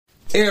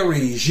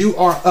Aries, you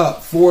are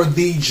up for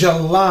the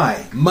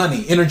July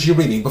money energy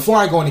reading. Before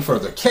I go any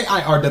further,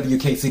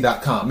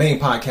 KIRWKC.com, main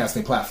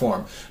podcasting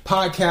platform.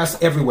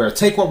 Podcasts everywhere.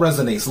 Take what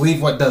resonates,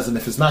 leave what doesn't.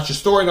 If it's not your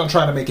story, don't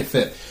try to make it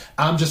fit.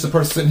 I'm just a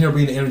person sitting here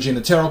reading energy and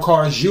the tarot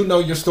cards. You know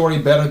your story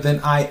better than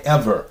I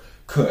ever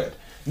could.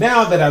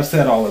 Now that I've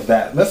said all of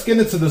that, let's get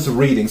into this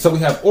reading. So we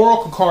have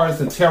oracle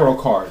cards and tarot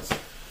cards.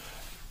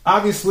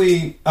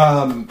 Obviously,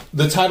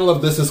 the title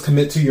of this is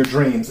Commit to Your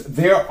Dreams.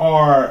 There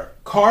are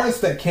cards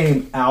that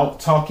came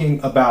out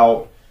talking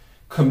about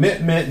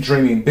commitment,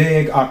 dreaming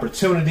big,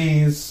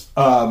 opportunities,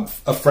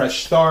 a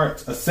fresh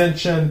start,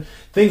 ascension,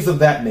 things of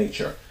that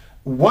nature.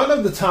 One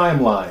of the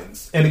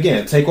timelines, and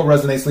again, take what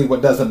resonates, leave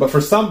what doesn't, but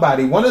for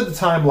somebody, one of the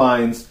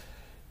timelines,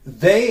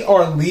 they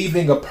are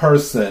leaving a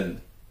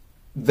person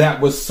that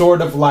was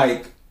sort of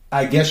like,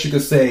 I guess you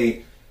could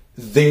say,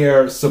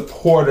 their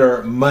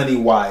supporter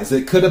money-wise.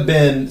 It could have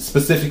been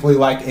specifically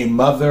like a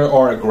mother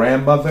or a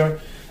grandmother.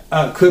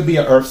 Could be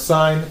an earth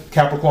sign,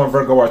 Capricorn,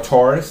 Virgo, or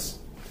Taurus.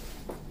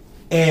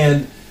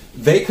 And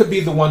they could be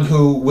the one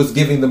who was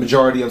giving the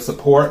majority of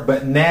support,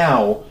 but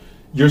now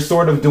you're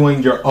sort of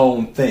doing your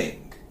own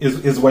thing,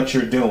 is what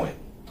you're doing.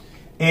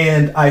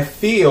 And I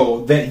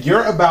feel that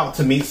you're about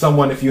to meet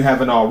someone, if you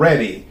haven't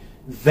already,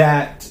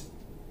 that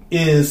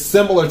is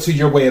similar to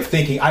your way of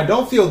thinking. I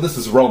don't feel this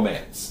is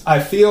romance. I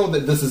feel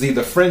that this is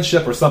either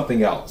friendship or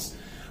something else.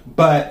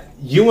 But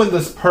you and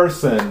this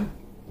person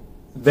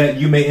that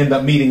you may end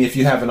up meeting, if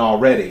you haven't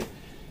already,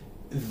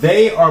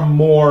 they are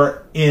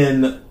more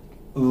in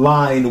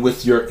line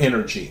with your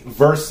energy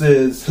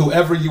versus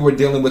whoever you were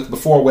dealing with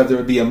before, whether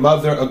it be a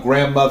mother, a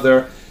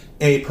grandmother,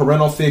 a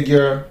parental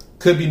figure,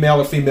 could be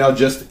male or female,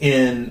 just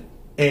in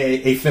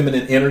a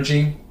feminine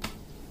energy.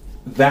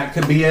 That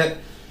could be it.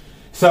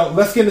 So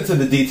let's get into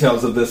the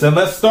details of this. And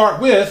let's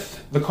start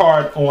with the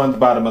card on the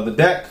bottom of the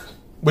deck,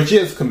 which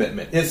is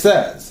commitment. It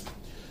says,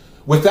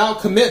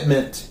 without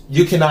commitment,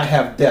 you cannot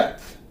have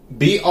depth.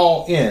 Be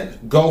all in.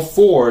 Go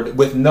forward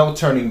with no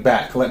turning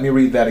back. Let me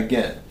read that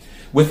again.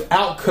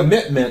 Without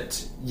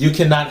commitment, you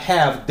cannot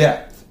have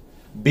depth.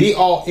 Be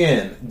all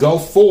in. Go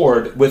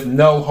forward with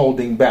no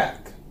holding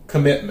back.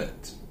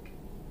 Commitment.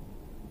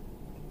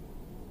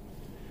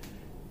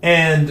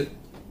 And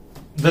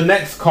the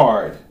next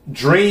card,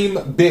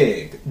 dream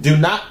big. Do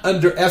not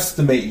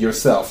underestimate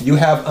yourself. You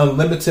have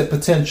unlimited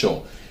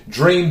potential.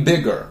 Dream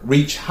bigger.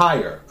 Reach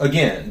higher.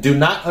 Again, do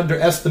not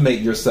underestimate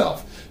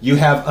yourself. You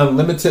have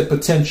unlimited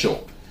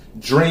potential.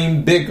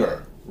 Dream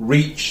bigger.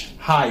 Reach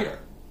higher.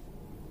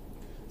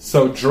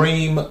 So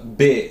dream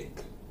big.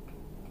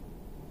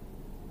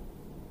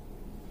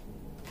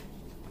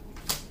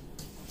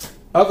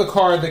 Other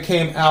card that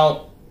came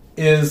out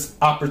is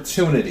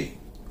opportunity.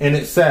 And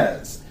it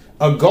says,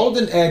 a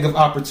golden egg of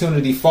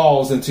opportunity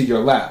falls into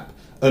your lap.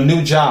 A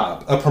new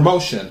job, a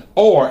promotion,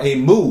 or a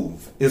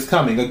move is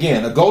coming.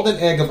 Again, a golden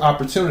egg of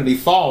opportunity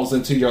falls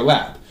into your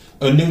lap.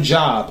 A new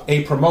job,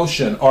 a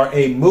promotion, or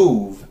a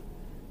move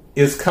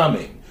is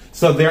coming.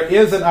 So there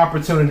is an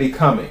opportunity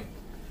coming.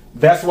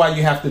 That's why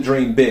you have to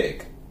dream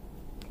big.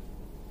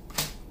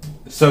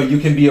 So you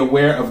can be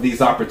aware of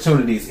these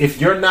opportunities. If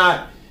you're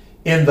not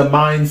in the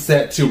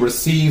mindset to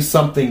receive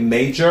something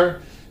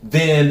major,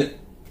 then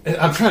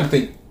I'm trying to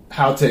think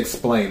how to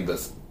explain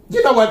this.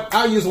 You know what?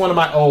 I'll use one of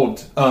my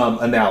old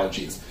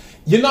analogies.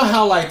 You know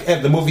how like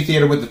at the movie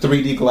theater with the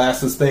 3D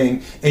glasses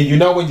thing, and you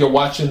know when you're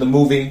watching the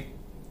movie,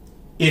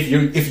 if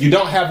you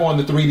don't have on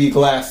the 3D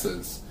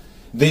glasses,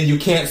 then you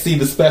can't see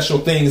the special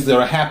things that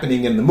are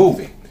happening in the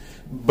movie.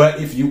 But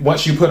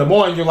once you put them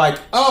on, you're like,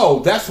 oh,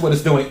 that's what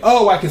it's doing.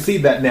 Oh, I can see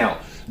that now.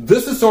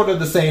 This is sort of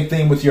the same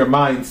thing with your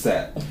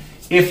mindset.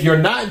 If you're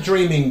not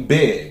dreaming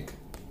big,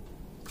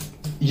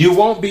 you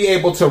won't be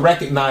able to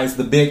recognize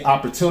the big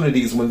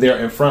opportunities when they're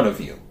in front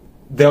of you.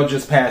 They'll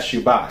just pass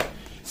you by.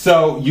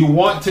 So you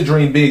want to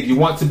dream big. You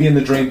want to be in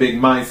the dream big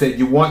mindset.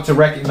 You want to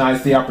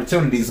recognize the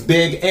opportunities,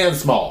 big and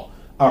small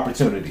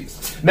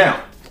opportunities.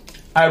 Now,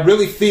 I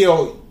really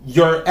feel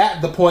you're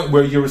at the point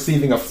where you're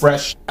receiving a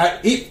fresh,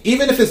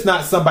 even if it's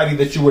not somebody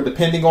that you were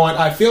depending on,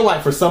 I feel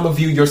like for some of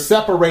you, you're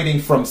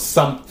separating from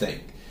something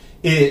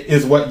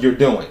is what you're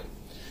doing.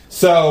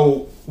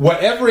 So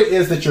whatever it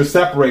is that you're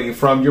separating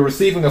from, you're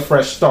receiving a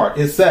fresh start.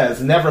 It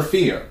says, never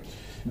fear.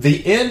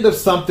 The end of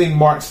something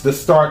marks the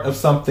start of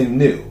something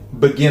new.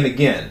 Begin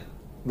again.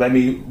 Let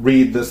me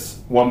read this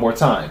one more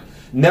time.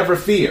 Never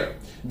fear.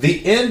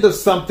 The end of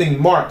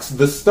something marks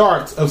the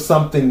start of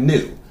something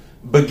new.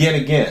 Begin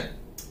again.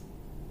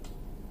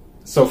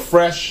 So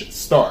fresh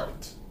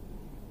start.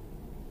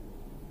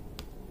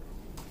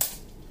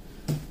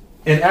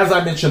 And as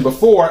I mentioned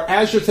before,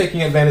 as you're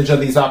taking advantage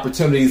of these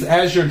opportunities,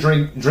 as you're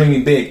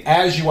dreaming big,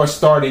 as you are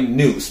starting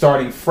new,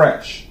 starting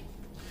fresh,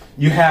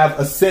 you have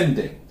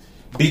ascending.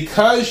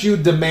 Because you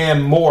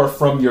demand more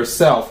from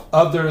yourself,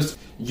 others,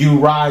 you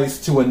rise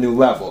to a new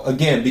level.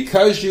 Again,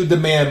 because you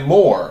demand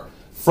more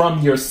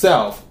from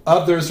yourself,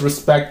 others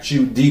respect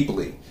you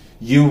deeply.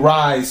 You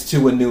rise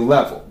to a new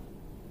level.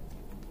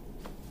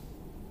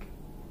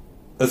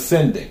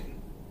 Ascending.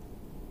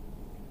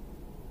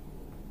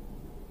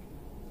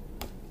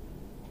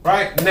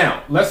 Right?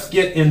 Now, let's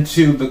get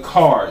into the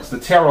cards, the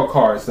tarot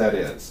cards, that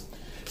is.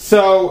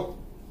 So,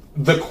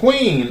 the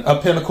Queen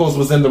of Pentacles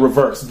was in the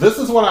reverse. This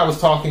is what I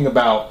was talking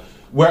about,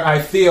 where I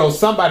feel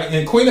somebody,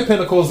 and Queen of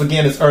Pentacles,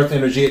 again, is earth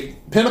energy.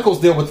 Pentacles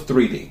deal with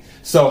 3D.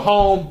 So,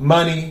 home,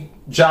 money,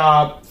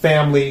 job,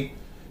 family,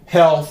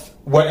 health,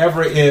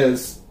 whatever it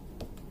is,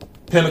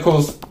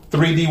 Pentacles,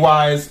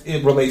 3D-wise,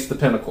 it relates to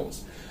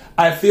Pentacles.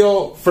 I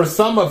feel for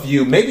some of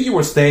you, maybe you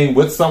were staying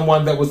with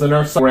someone that was an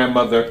earth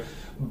grandmother,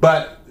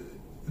 but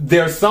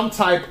there's some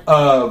type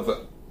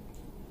of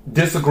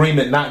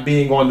disagreement, not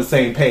being on the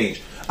same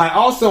page. I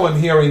also am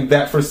hearing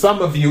that for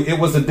some of you, it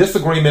was a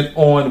disagreement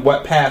on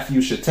what path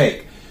you should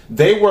take.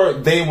 They were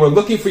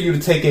looking for you to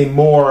take a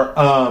more,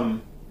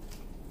 I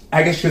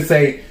guess you could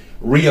say,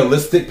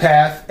 realistic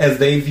path as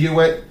they view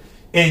it,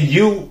 and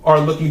you are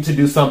looking to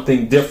do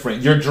something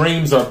different. Your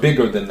dreams are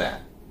bigger than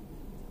that.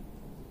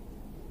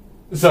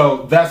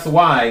 So that's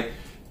why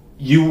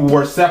you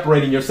were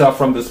separating yourself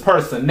from this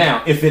person.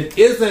 Now, if it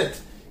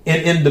isn't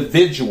an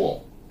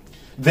individual,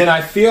 then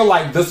I feel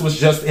like this was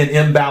just an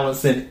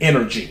imbalance in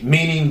energy,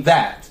 meaning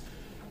that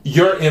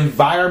your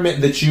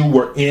environment that you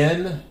were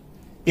in,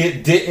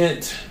 it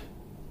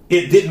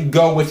didn't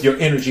go with your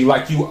energy.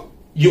 Like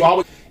you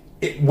always,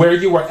 where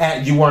you were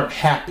at, you weren't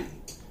happy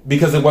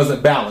because it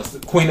wasn't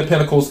balanced. Queen of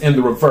Pentacles in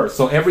the reverse.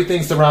 So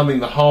everything surrounding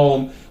the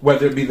home,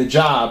 whether it be the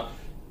job,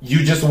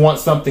 you just want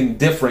something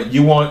different.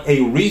 You want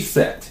a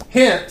reset.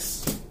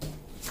 Hence,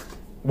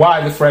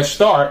 why the fresh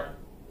start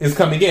is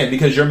coming in,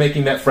 because you're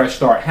making that fresh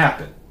start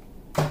happen.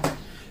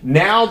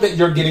 Now that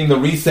you're getting the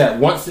reset,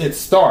 once it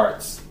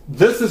starts,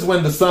 this is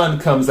when the sun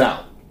comes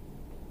out,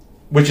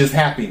 which is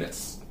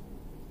happiness.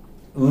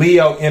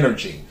 Leo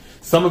energy.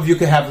 Some of you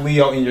could have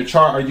Leo in your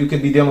chart, or you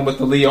could be dealing with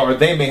the Leo, or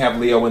they may have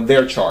Leo in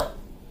their chart.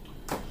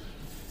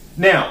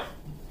 Now,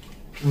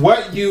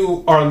 what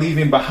you are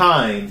leaving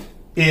behind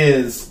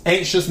is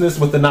anxiousness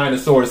with the Nine of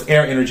Swords,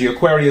 air energy,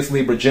 Aquarius,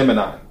 Libra,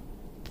 Gemini.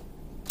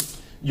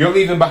 You're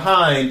leaving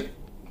behind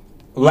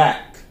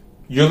lack.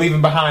 You're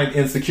leaving behind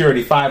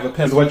insecurity. Five of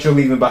Pentacles, what you're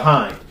leaving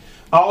behind.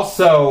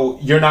 Also,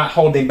 you're not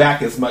holding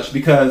back as much,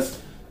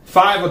 because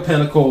Five of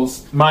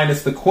Pentacles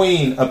minus the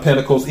Queen of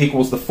Pentacles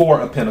equals the Four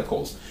of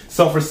Pentacles.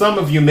 So for some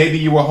of you, maybe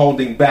you were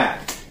holding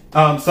back.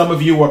 Some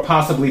of you were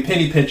possibly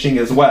penny pinching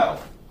as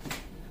well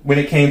when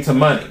it came to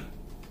money.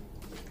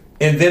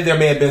 And then there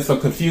may have been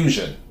some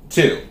confusion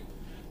too.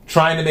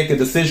 Trying to make a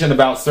decision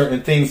about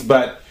certain things,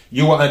 but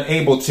you were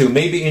unable to.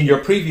 Maybe in your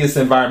previous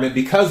environment,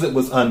 because it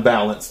was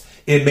unbalanced,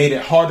 it made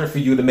it harder for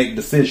you to make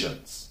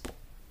decisions.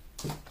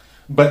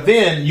 But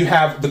then you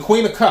have the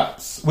Queen of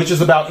Cups, which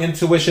is about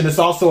intuition. It's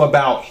also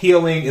about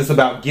healing. It's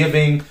about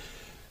giving.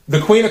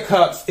 The Queen of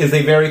Cups is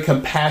a very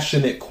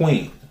compassionate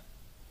queen.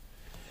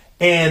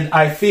 And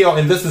I feel,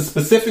 and this is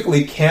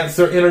specifically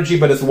Cancer energy,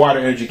 but it's water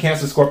energy,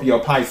 Cancer, Scorpio,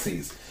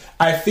 Pisces.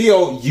 I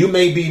feel you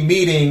may be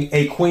meeting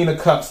a Queen of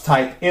Cups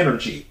type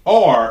energy.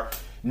 Or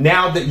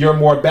now that you're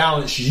more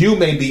balanced, you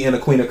may be in a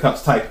Queen of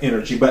Cups type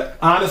energy. But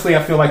honestly,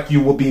 I feel like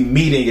you will be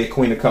meeting a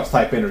Queen of Cups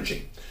type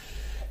energy.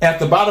 At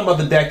the bottom of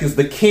the deck is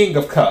the King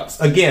of Cups.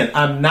 Again,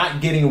 I'm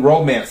not getting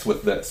romance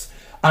with this.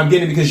 I'm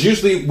getting, because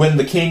usually when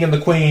the King and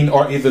the Queen,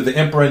 or either the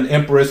Emperor and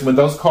Empress, when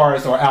those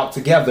cards are out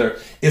together,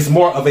 it's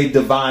more of a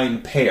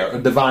divine pair, a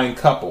divine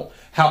couple.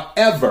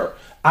 However,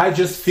 I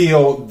just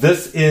feel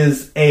this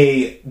is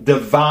a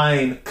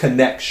divine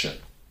connection.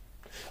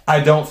 I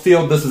don't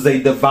feel this is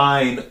a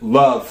divine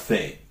love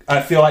thing.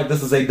 I feel like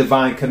this is a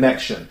divine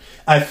connection.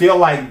 I feel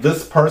like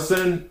this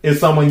person is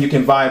someone you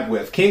can vibe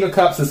with. King of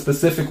Cups is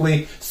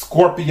specifically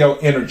Scorpio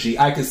energy.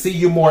 I could see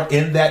you more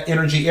in that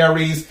energy,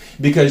 Aries,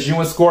 because you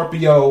and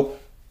Scorpio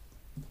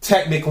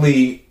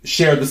technically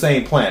share the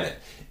same planet.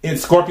 And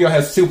Scorpio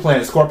has two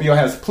planets. Scorpio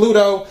has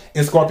Pluto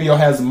and Scorpio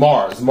has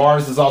Mars.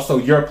 Mars is also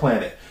your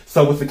planet.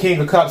 So with the King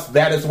of Cups,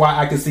 that is why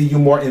I can see you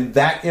more in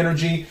that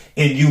energy,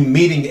 and you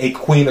meeting a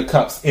Queen of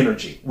Cups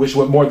energy, which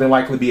would more than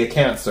likely be a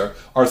Cancer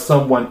or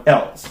someone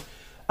else.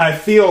 I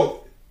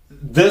feel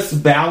this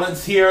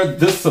balance here,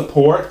 this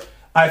support,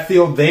 I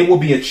feel they will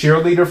be a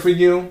cheerleader for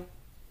you.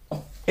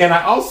 And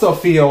I also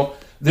feel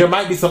there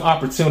might be some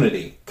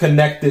opportunity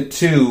connected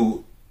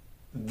to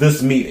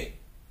this meeting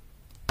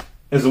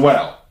as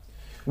well,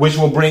 which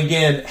will bring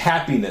in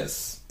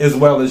happiness as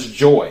well as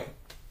joy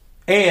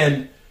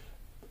and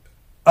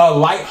a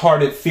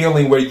lighthearted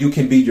feeling where you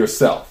can be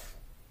yourself.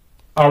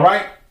 All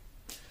right?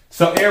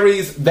 So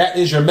Aries, that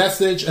is your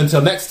message.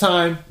 Until next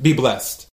time, be blessed.